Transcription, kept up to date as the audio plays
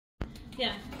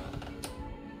Yeah.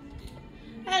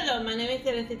 Hello, my name is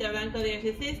Teresita Blanco, the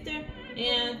Artsy sister,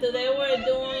 and today we're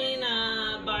doing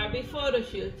a Barbie photo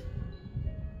shoot.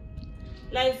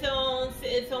 Like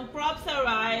some props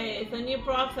arrived, some new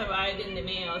props arrived in the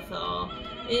mail, so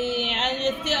I'm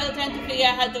still trying to figure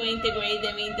out how to integrate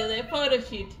them into the photo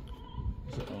shoot.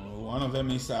 So one of them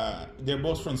is they're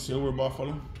both from Silver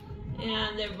Buffalo.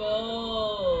 Yeah, they're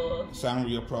both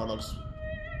Sanrio products.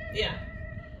 Yeah.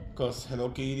 Because Hello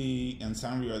Kitty and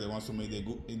Sanrio are the ones who made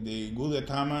the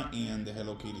Gudetama and the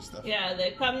Hello Kitty stuff. Yeah,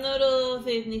 the cup noodles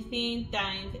is Nissin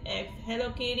times X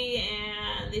Hello Kitty,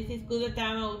 and this is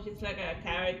Gudetama, which is like a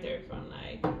character from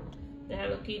like the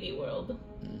Hello Kitty world.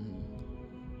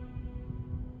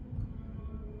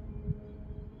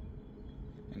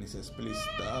 And it says, please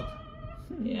stop.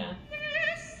 Yeah.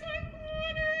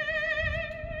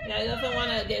 Yeah, I doesn't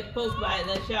want to get poked by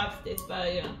the chopsticks,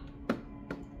 but you know,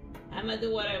 I'm gonna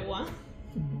do what I want.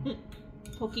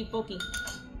 Pokey pokey.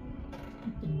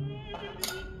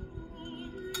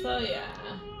 So yeah,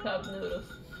 cup noodles.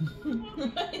 We're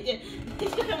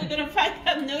gonna find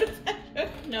cup noodles.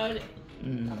 No.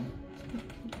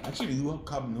 Actually, do have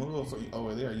cup noodles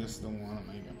over there. I just don't want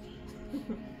to make them.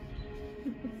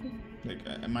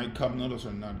 Like my cup noodles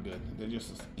are not good. They're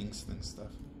just instant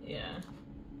stuff. Yeah.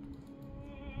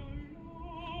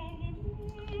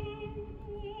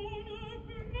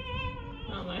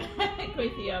 Oh my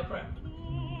crazy opera.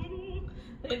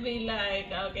 They'd be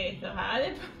like, okay, so how are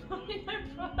they promoting our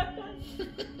product?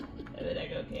 I'd be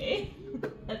like, okay,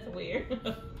 that's weird.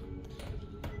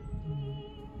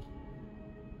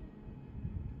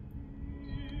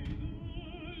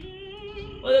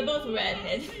 Well, they're both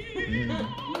redheads.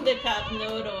 The cup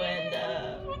noodle and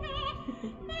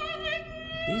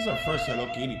This is our first Hello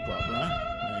Kitty prop, right?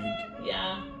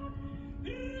 Yeah.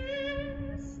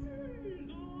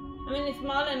 I mean, it's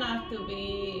small enough to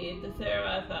serve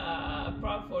as a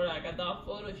prop for like a dog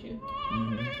photo shoot.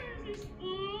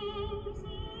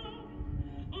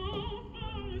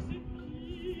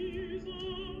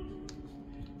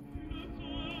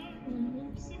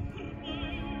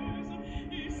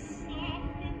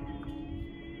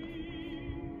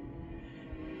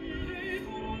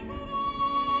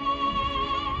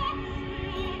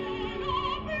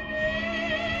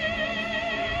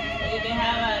 You can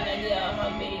have an idea of how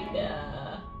big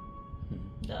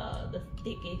the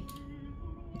stick is.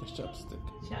 The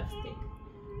Chopstick.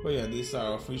 But yeah, these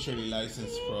are officially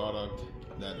licensed product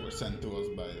that were sent to us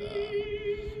by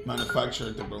the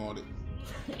manufacturer to promote it.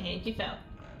 And she fell.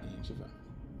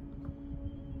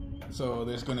 So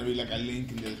there's gonna be like a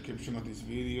link in the description of this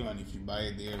video, and if you buy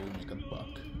it there, we'll make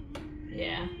 $1.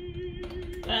 Yeah.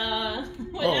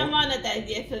 We're not monetized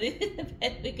yet, so this is the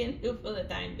best we can do for the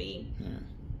time being. Yeah.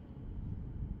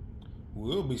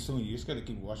 We'll be soon. You just gotta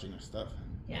keep watching our stuff.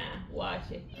 Yeah,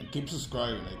 watch it. And keep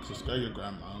subscribing. Like, subscribe your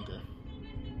grandma. I don't care.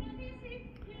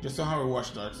 Just don't have her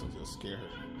watch Dark Souls. You'll scare her.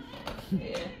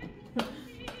 Yeah.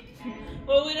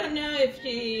 Well, we don't know if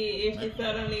she's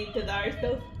suddenly into Dark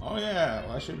Souls. Oh yeah,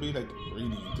 well, I should be like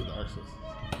really into Dark Souls.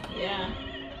 Yeah.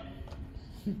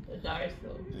 The Dark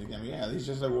Souls. Yeah, this is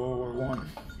just like World War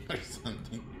I or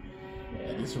something. Yeah.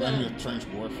 Like, this reminds me of trench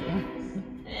warfare.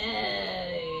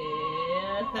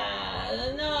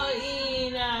 No,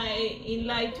 in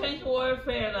like trench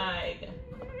warfare, like,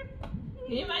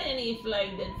 can you imagine if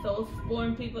like the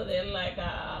Soulsborne people, they're like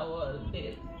a World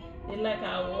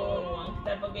War I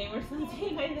type of game or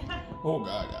something like that? Oh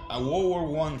god, a World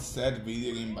War I set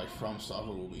video game by From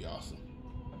Software would be awesome.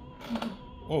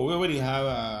 Oh, we already have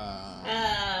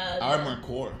Armored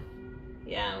Core.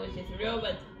 Yeah, which is real,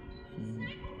 but.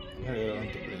 I don't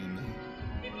want to play in that.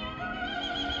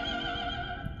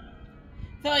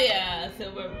 So yeah,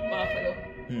 Silver Buffalo.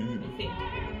 I think.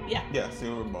 Yeah. Yeah,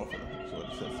 Silver Buffalo. That's what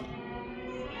it says here.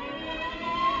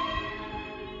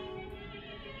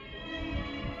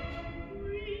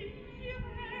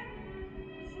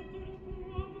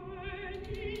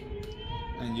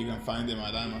 And you can find them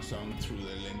at Amazon through the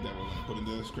link that we're gonna put in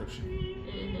the description.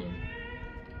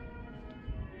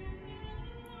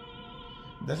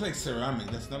 That's like ceramic.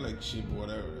 That's not like cheap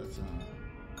whatever. That's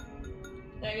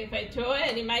Like if I throw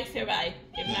it, it might survive.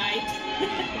 It might.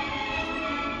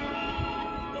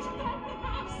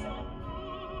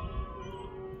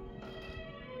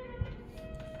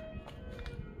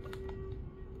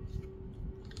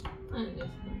 I'm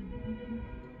just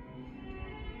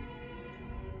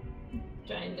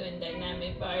trying doing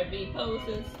dynamic Barbie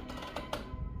poses.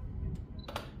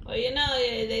 Well, you know,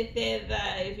 they said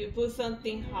that if you put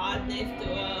something hot next to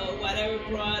whatever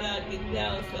product it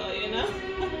sells, so you know,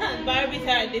 Barbies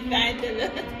are designed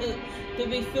to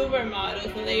be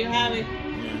supermodels, so there you have it.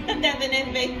 yeah. That's the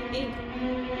next big thing.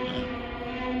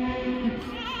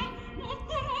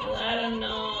 I don't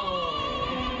know.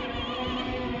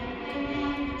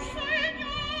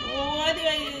 What do I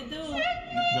do? Don't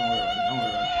worry about it. Don't worry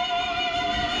about it.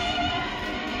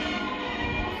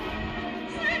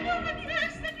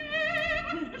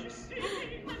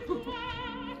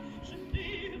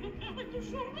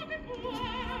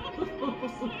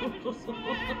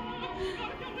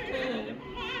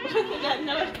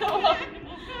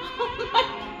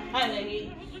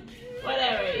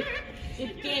 Whatever.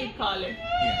 It's skin color.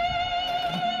 Yeah.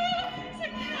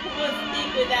 We'll stick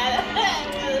with that.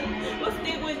 We'll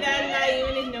stick with that lie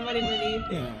even if nobody believes.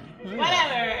 Yeah.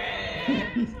 Whatever.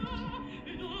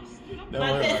 Don't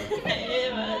worry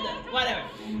about it. Whatever.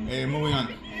 Moving on.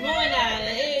 Moving on.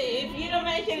 If you don't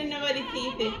mention it, nobody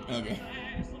sees it. Okay.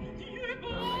 Oh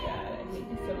my god, I hate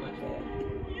you so much for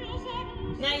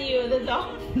that. Not you, the dog.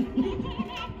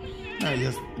 No,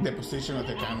 just the position of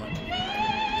the camera.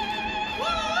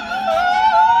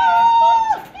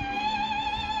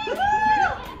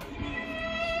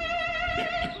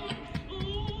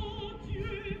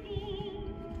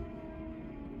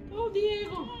 Oh,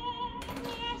 Diego.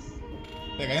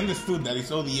 Like I understood that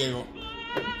it's all Diego.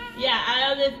 Yeah, I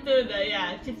understood that.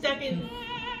 Yeah, she's talking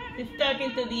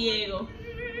to Diego.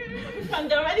 From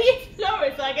Dora the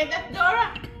Explorer, so I guess that's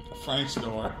Dora. French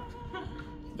Dora.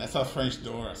 That's how French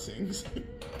Dora sings.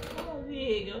 Oh,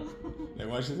 Diego. Like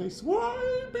what she says,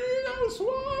 swiping, I'm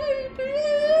swiping.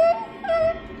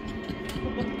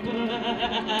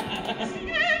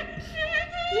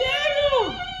 Diego.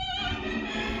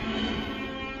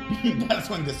 That's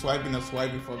when the swiping of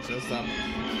swiping folks shows up.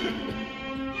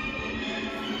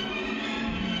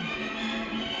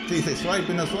 So he says,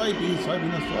 swiping of swiping,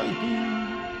 swiping of swiping.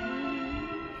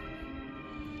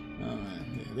 Oh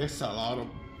man, there's a lot of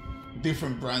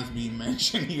different brands being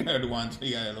mentioned here at once.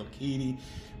 You got Hello Kitty,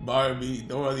 Barbie,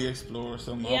 Dora the Explorer,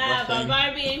 some yeah, but thing.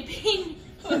 Barbie ain't paying me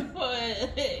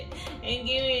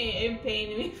ain't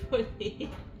paying me for this.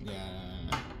 Yeah.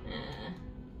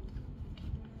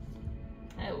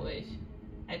 I wish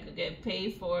I could get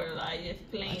paid for like just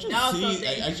plain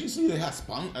I should see they have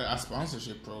a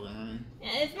sponsorship program. I mean.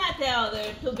 Yeah, it's Mattel.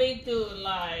 They're too big to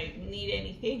like need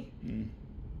anything. Mm.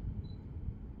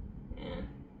 Yeah.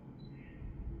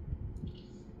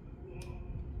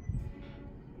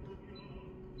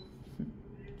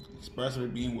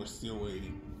 ExpressVPN, we're still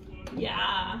waiting.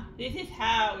 Yeah, this is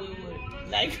how we would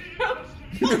like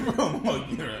Promote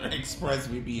your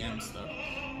ExpressVPN stuff.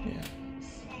 Yeah.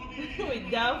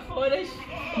 without Photoshop.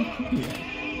 Yeah.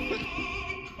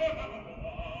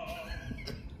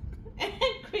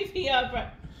 And creepy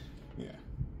opera. Yeah.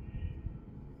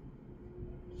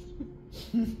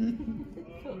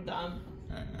 So dumb.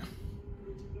 I know.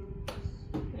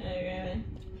 Okay.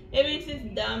 If it's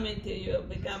just dumb until you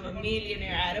become a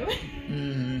millionaire out of it.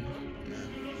 Mm-hmm.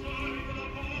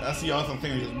 That's the awesome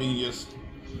thing, just being just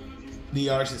the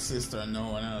Artsy sister and no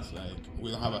one else. Like,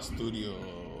 we don't have a studio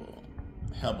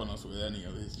helping us with any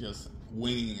of it. It's just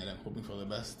winging it and hoping for the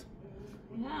best.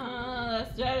 No,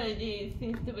 that strategy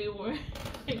seems to be working.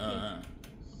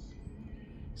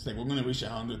 It's like we're gonna reach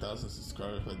 100,000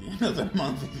 subscribers by the end of the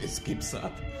month if this keeps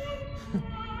up.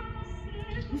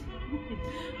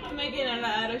 I'm making a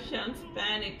lot of chunks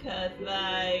panic because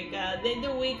like they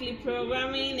do weekly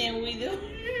programming and we do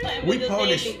We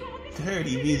published daily.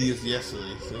 30 videos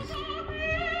yesterday, so it's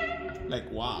like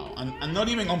wow, and not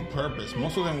even on purpose.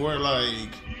 Most of them were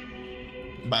like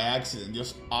by accident,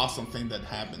 just awesome thing that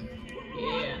happened.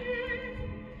 Yeah.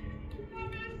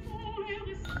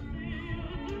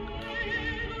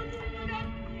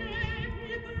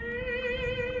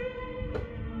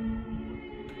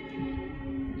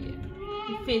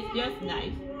 It fits just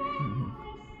nice. Mm-hmm.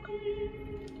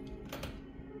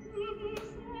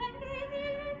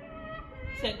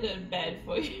 It's a good bed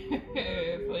for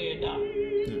your dog.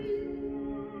 Yeah.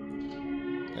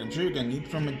 I'm sure you can eat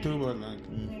from it too, but like.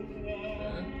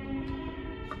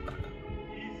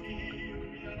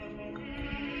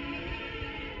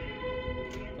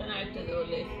 To-do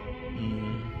list.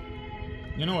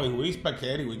 You know, if we eat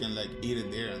spaghetti, we can like eat it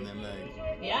there and then like.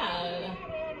 Yeah,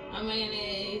 I mean,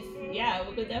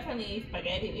 we could definitely eat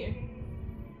spaghetti there.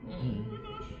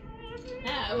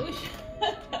 Yeah, we should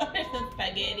order some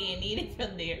spaghetti and eat it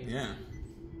from there. Yeah.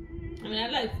 I mean, I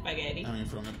like spaghetti. I mean,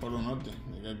 from the Polo Norte,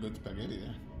 they got good spaghetti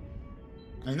there.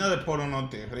 I know the Polo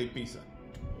Norte, Rey Pizza.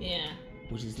 Yeah.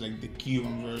 Which is like the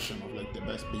Cuban version of like the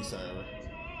best pizza ever.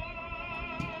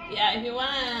 Yeah, if you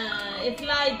wanna, it's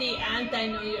like the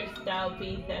anti-New York style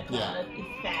pizza. Yeah.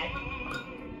 It's fat.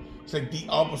 It's like the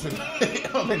opposite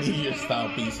of a New York style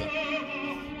pizza.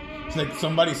 It's like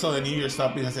somebody saw the New Year's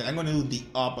topping and said, I'm going to do the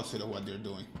opposite of what they're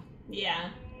doing. Yeah.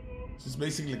 So it's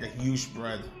basically like a huge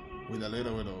bread with a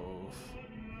little bit of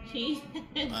cheese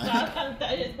and sauce on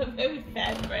top. It's a very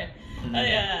fat bread. Oh,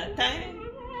 yeah. Time?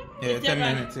 Yeah, 10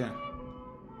 minutes, yeah.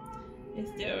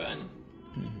 It's still running.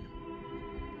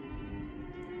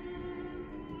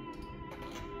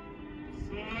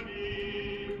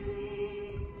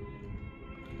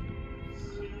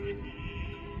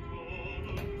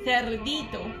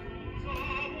 Cerdito.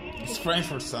 It's French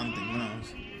for something, who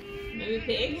knows? Maybe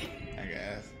pig? I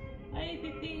guess. I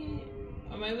think.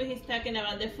 Or maybe he's talking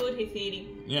about the food he's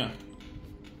eating. Yeah.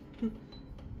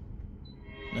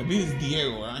 Maybe it's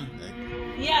Diego, right? Like,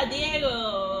 yeah,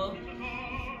 Diego.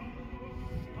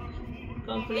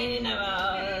 Complaining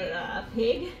about a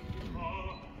pig.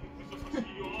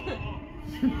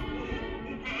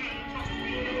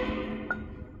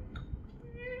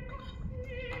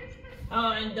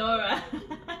 Oh, and Dora.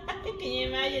 Can you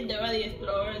imagine Dora the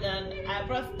Explorer done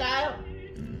opera style?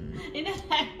 In a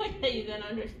language that you don't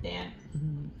understand.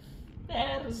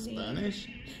 Spanish?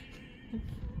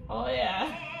 Oh yeah.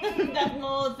 That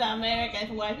most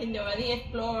Americans watching Dora the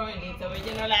Explorer in its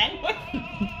original language.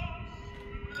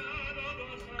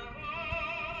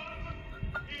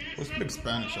 We speak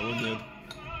Spanish, so we're good.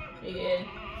 We good.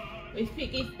 We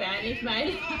speak in Spanish, my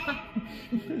love.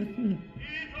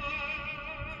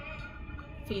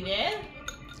 Fidel?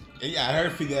 Yeah, I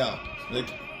heard Fidel.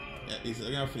 Like, is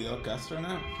it Fidel Castro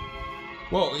now?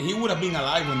 Well, he would have been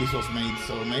alive when this was made,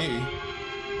 so maybe.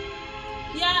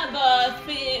 Yeah, but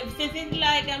since it's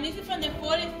like a music from the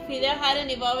 40s, Fidel hadn't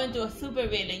evolved into a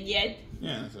supervillain yet.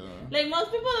 Yeah, so. Like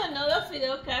most people don't know that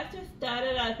Fidel Castro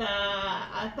started as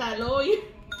a lawyer.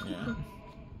 Yeah.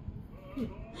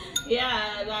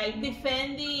 Yeah, like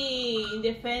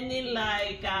defending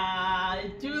like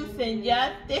truth and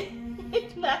justice.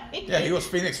 Like, Yeah, he was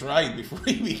Phoenix Wright before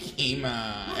he became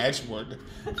Edgeworth.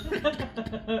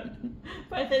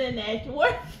 President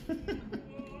Edgeworth.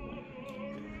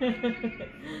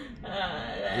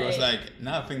 He was like,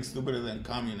 nothing stupider than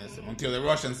communism, until the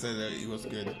Russians said that it was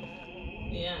good.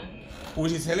 Yeah.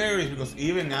 Which is hilarious because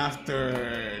even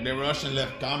after the Russian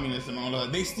left communism and all of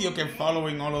that, they still kept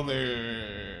following all of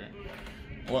their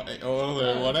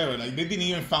whatever. Like, they didn't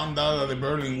even find out that the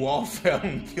Berlin Wall fell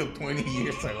until 20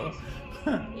 years ago.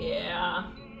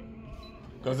 Yeah.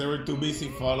 Because they were too busy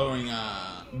following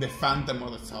the phantom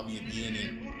of the Soviet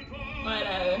Union.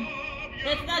 Whatever.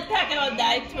 Let's not talk about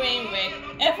that train wreck.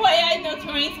 FYI, no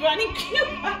trains running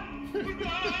Cuba.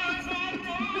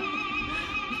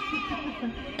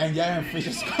 And giant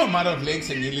fishes come out of lakes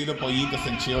and eat little pollitos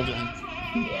and children.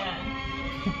 Yeah.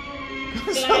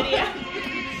 Claudia.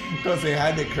 Because they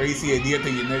had the crazy idea to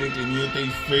genetically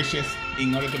mutate fishes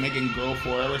in order to make them grow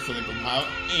forever so they could have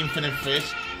infinite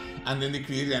fish. And then they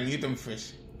created a mutant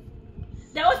fish.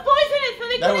 That was poisonous, so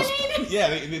they couldn't eat it. Yeah,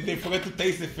 they forgot to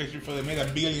taste the fish before they made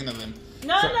 1 billion of them.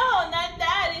 No, not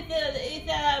that.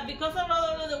 It's because of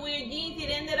all of the weird genes, it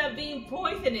ended up being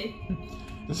poisonous.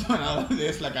 So now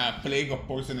there's like a plague of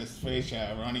poisonous fish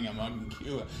running amok in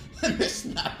Cuba. And there's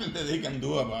nothing that they can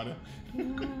do about it.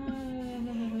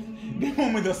 The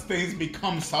moment those things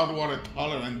become saltwater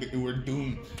tolerant, we're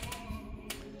doomed.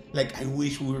 Like, I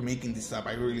wish we were making this up.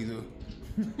 I really do.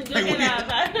 Look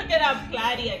it up,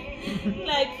 Claudia.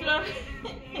 Like,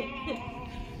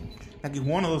 like if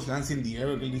one of those lands in the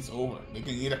Everglades, it's over. They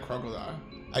can eat a crocodile.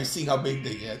 I see how big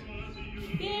they get.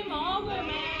 Game over,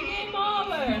 man. Game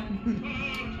over.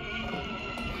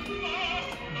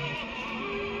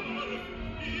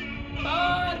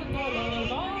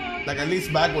 Like at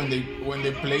least back when they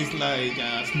placed like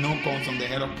snow cones on the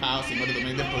head of cows in order to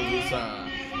make them produce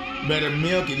better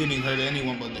milk, it didn't hurt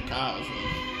anyone but the cows.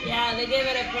 Yeah, they gave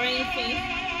it a brain feast.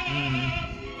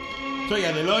 So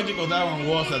yeah, the logic of that one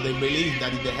was that they believed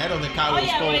that if the head of the cow was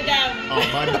cold, we're down. oh,